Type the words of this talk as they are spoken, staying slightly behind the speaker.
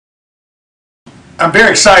I'm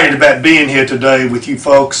very excited about being here today with you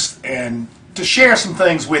folks and to share some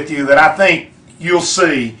things with you that I think you'll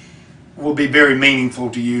see will be very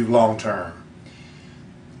meaningful to you long term.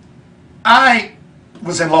 I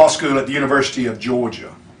was in law school at the University of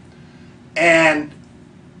Georgia, and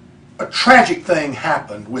a tragic thing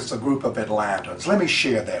happened with a group of Atlantans. Let me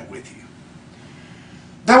share that with you.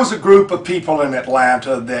 There was a group of people in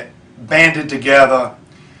Atlanta that banded together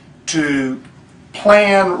to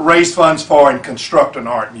plan, raise funds for, and construct an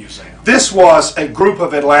art museum. This was a group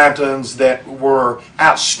of Atlantans that were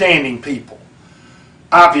outstanding people,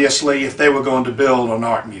 obviously, if they were going to build an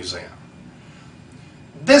art museum.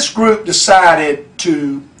 This group decided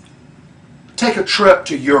to take a trip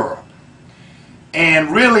to Europe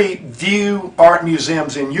and really view art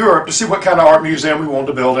museums in Europe to see what kind of art museum we wanted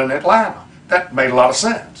to build in Atlanta. That made a lot of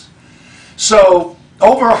sense. So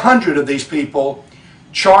over 100 of these people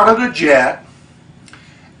chartered a jet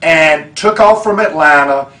and took off from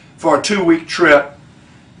Atlanta for a 2-week trip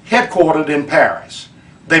headquartered in Paris.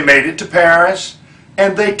 They made it to Paris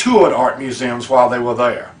and they toured art museums while they were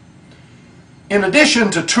there. In addition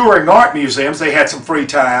to touring art museums, they had some free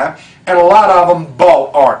time, and a lot of them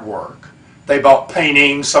bought artwork. They bought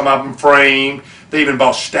paintings, some of them framed, they even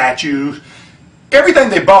bought statues. Everything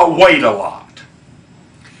they bought weighed a lot.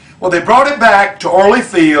 Well, they brought it back to Orly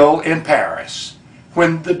Field in Paris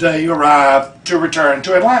when the day arrived to return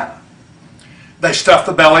to Atlanta. They stuffed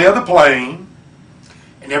the belly of the plane,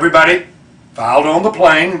 and everybody filed on the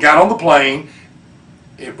plane and got on the plane.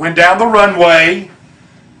 It went down the runway,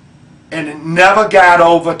 and it never got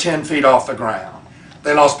over 10 feet off the ground.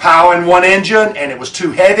 They lost power in one engine, and it was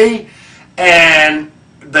too heavy, and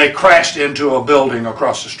they crashed into a building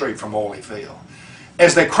across the street from Orly Field.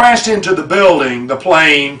 As they crashed into the building, the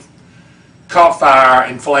plane caught fire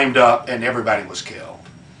and flamed up, and everybody was killed.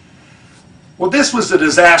 Well, this was a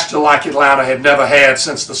disaster like Atlanta had never had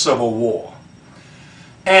since the Civil War.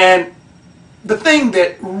 And the thing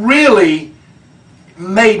that really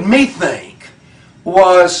made me think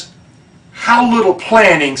was how little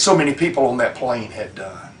planning so many people on that plane had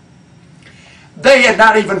done. They had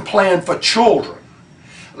not even planned for children.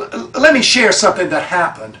 Let me share something that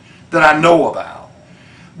happened that I know about.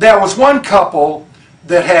 There was one couple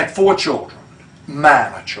that had 4 children,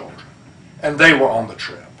 minor children, and they were on the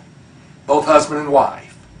trip, both husband and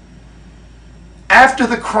wife. After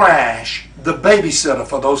the crash, the babysitter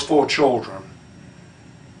for those 4 children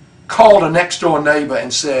called a next-door neighbor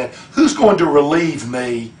and said, "Who's going to relieve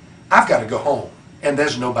me? I've got to go home, and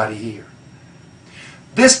there's nobody here."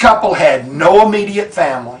 This couple had no immediate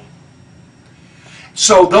family,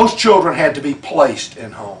 so those children had to be placed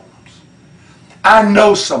in homes. I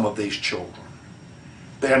know some of these children.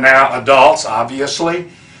 They're now adults, obviously,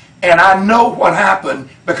 and I know what happened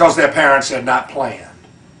because their parents had not planned.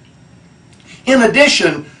 In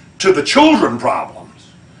addition to the children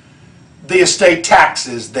problems, the estate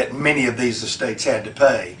taxes that many of these estates had to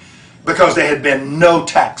pay because there had been no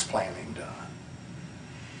tax planning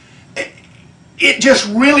done. It just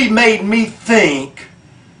really made me think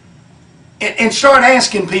and start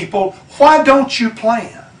asking people, why don't you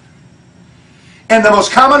plan? And the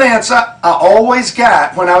most common answer I always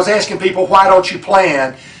got when I was asking people, why don't you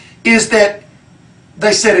plan, is that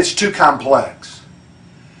they said it's too complex.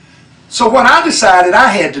 So what I decided I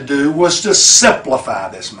had to do was to simplify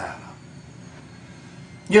this matter.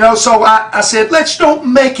 You know, so I said, let's don't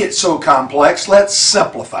make it so complex, let's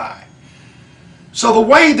simplify. So the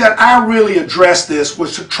way that I really addressed this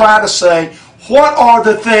was to try to say, what are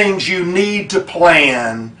the things you need to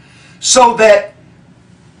plan so that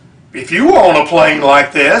if you were on a plane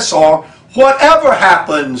like this, or whatever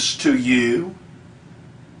happens to you,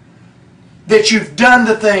 that you've done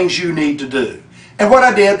the things you need to do. And what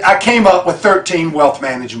I did, I came up with 13 wealth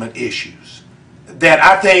management issues that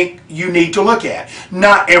I think you need to look at.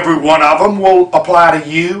 Not every one of them will apply to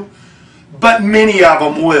you, but many of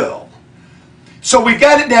them will. So we've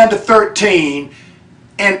got it down to 13,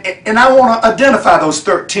 and I want to identify those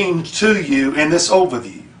 13 to you in this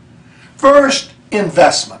overview. First,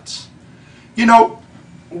 investments. You know,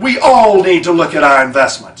 we all need to look at our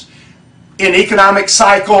investments. In economic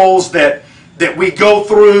cycles that we go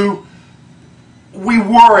through, we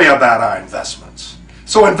worry about our investments.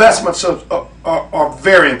 So investments are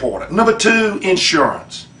very important. Number 2,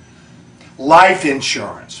 insurance. Life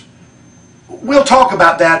insurance. We'll talk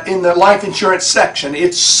about that in the life insurance section.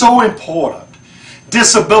 It's so important.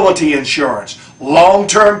 Disability insurance,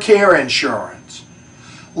 long-term care insurance,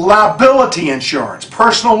 liability insurance,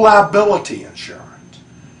 personal liability insurance.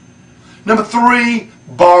 Number 3,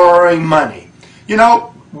 borrowing money. You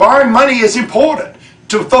know, borrowing money is important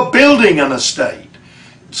for building an estate.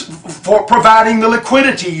 for providing the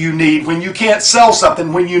liquidity you need when you can't sell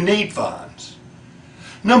something when you need funds.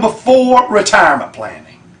 Number 4, retirement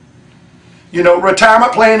planning. You know,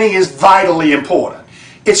 retirement planning is vitally important.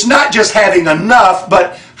 It's not just having enough,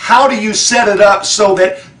 but how do you set it up so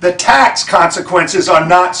that the tax consequences are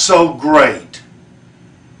not so great?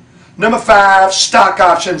 Number 5, stock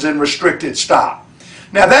options and restricted stock.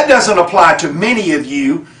 Now that doesn't apply to many of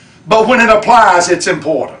you, but when it applies, it's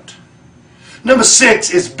important. Number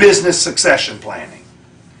 6 is business succession planning.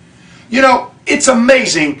 You know, it's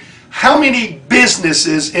amazing how many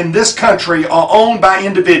businesses in this country are owned by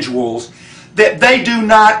individuals that they do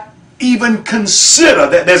not even consider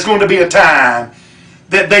that there's going to be a time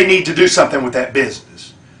that they need to do something with that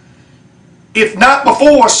business. If not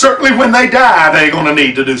before, certainly when they die, they're going to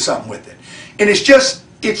need to do something with it. And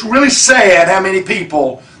it's really sad how many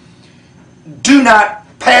people do not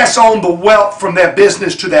pass on the wealth from their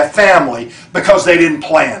business to their family because they didn't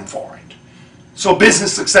plan for it. So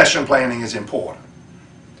business succession planning is important.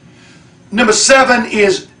 Number 7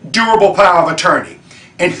 is durable power of attorney.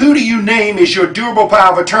 And who do you name as your durable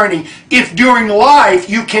power of attorney if during life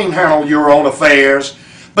you can't handle your own affairs,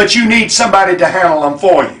 but you need somebody to handle them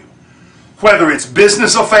for you? Whether it's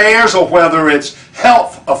business affairs or whether it's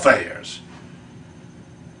health affairs.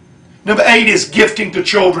 Number 8 is gifting to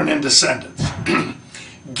children and descendants.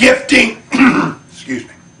 Gifting, excuse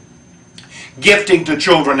me, gifting to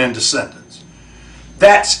children and descendants.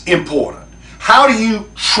 That's important. How do you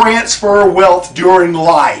transfer wealth during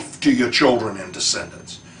life to your children and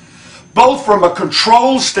descendants? Both from a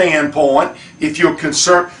control standpoint, if you're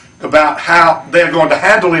concerned about how they're going to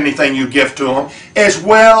handle anything you gift to them, as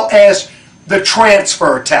well as the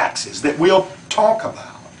transfer taxes that we'll talk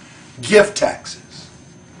about, gift taxes.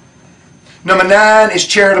 Number 9 is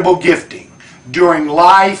charitable gifting. During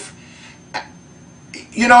life,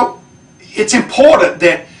 you know, it's important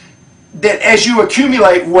that as you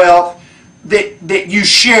accumulate wealth, that you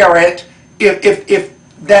share it if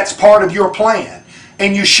that's part of your plan.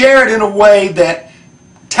 And you share it in a way that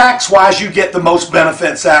tax-wise you get the most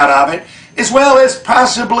benefits out of it, as well as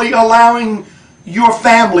possibly allowing your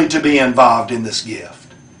family to be involved in this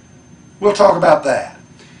gift. We'll talk about that.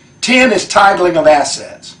 10 is titling of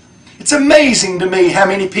assets. It's amazing to me how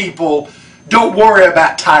many people don't worry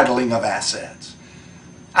about titling of assets.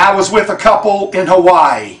 I was with a couple in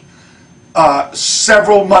Hawaii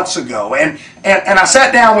several months ago, and I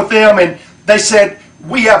sat down with them, and they said,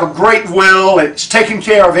 we have a great will, it's taking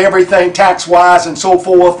care of everything tax-wise and so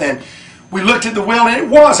forth, and we looked at the will, and it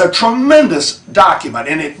was a tremendous document,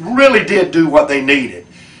 and it really did do what they needed.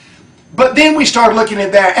 But then we started looking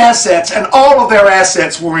at their assets, and all of their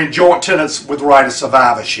assets were in joint tenants with right of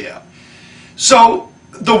survivorship. So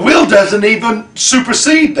the will doesn't even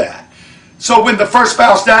supersede that. So when the first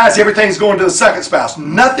spouse dies, everything's going to the second spouse.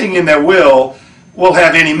 Nothing in their will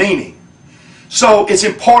have any meaning. So it's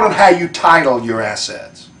important how you title your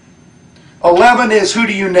assets. 11 is who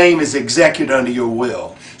do you name as executor under your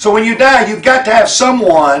will. So when you die, you've got to have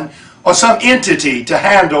someone or some entity to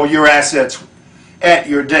handle your assets at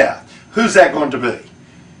your death. Who's that going to be?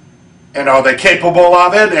 And are they capable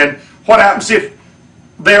of it? And what happens if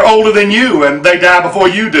they're older than you and they die before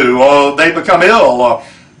you do, or they become ill, or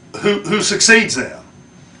who succeeds them?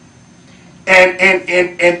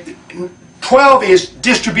 And 12 is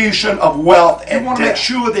distribution of wealth. And you want to make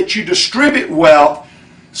sure that you distribute wealth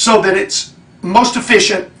so that it's most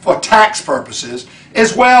efficient for tax purposes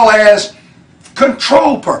as well as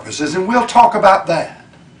control purposes, and we'll talk about that.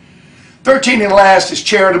 13 and last is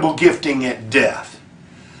charitable gifting at death.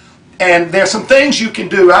 And there's some things you can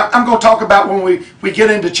do. I'm going to talk about when we get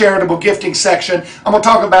into charitable gifting section, I'm going to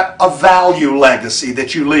talk about a value legacy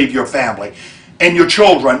that you leave your family and your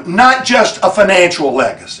children, not just a financial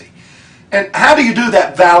legacy. And how do you do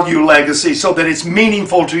that value legacy so that it's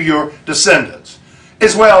meaningful to your descendants,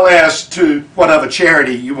 as well as to whatever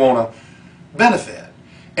charity you want to benefit?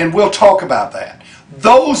 And we'll talk about that.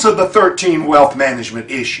 Those are the 13 wealth management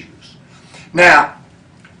issues. Now,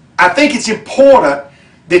 I think it's important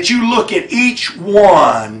that you look at each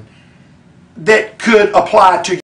one that could apply to